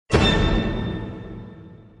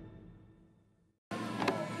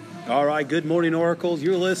All right, good morning, Oracles.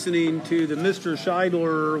 You're listening to the Mr.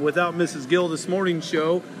 Scheidler Without Mrs. Gill This Morning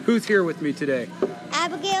show. Who's here with me today?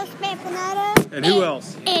 Abigail Spampanetta. And who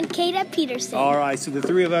else? And Kata Peterson. All right, so the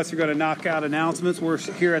three of us are going to knock out announcements. We're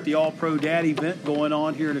here at the All-Pro Dad event going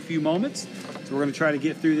on here in a few moments. So we're going to try to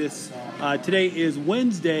get through this. Today is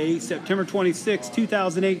Wednesday, September 26,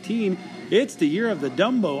 2018. It's the year of the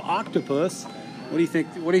Dumbo octopus. What do you think?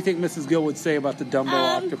 What do you think Mrs. Gill would say about the Dumbo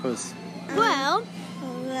octopus? Well,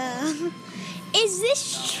 is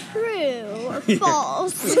this true or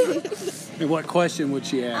false? And what question would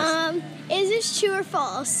she ask? Is this true or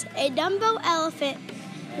false? A Dumbo elephant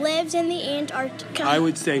lives in the Antarctica. I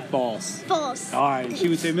would say false. False. All right. She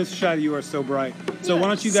would say, Mr. Scheidler, you are so bright. So why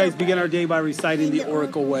don't you guys begin our day by reciting the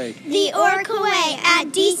Oracle Way? The Oracle Way at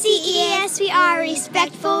DCESVR,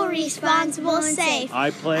 respectful, responsible, and safe.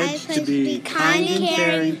 I pledge to be kind and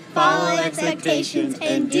caring, follow expectations,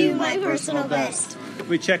 and do my personal best.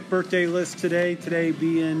 We check birthday list today. Today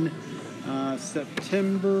being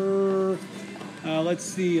September... let's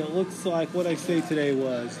see, it looks like what I say today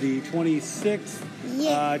was the 26th.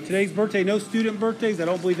 Yeah. Today's birthday, no student birthdays. I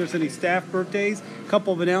don't believe there's any staff birthdays. A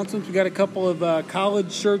couple of announcements. We got a couple of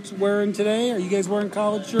college shirts wearing today. Are you guys wearing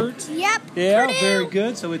college shirts? Yep. Yeah, Purdue. Very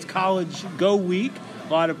good. So it's College Go Week.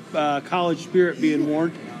 A lot of college spirit being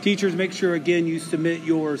worn. Teachers, make sure, again, you submit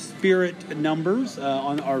your spirit numbers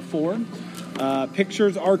on our form.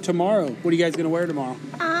 Pictures are tomorrow. What are you guys going to wear tomorrow?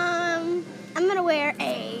 I'm going to wear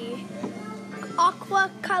a aqua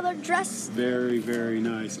colored dress. Very, very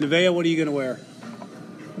nice. Nevaeh, what are you going to wear?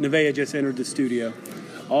 Nevaeh just entered the studio.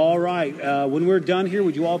 All right. When we're done here,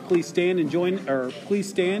 would you all please stand and please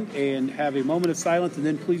stand and have a moment of silence, and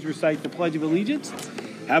then please recite the Pledge of Allegiance.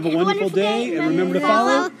 Have a wonderful day, and remember to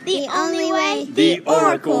follow the only way, the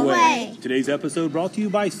Oracle Way. Today's episode brought to you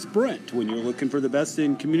by Sprint. When you're looking for the best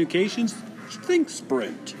in communications, think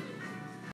Sprint.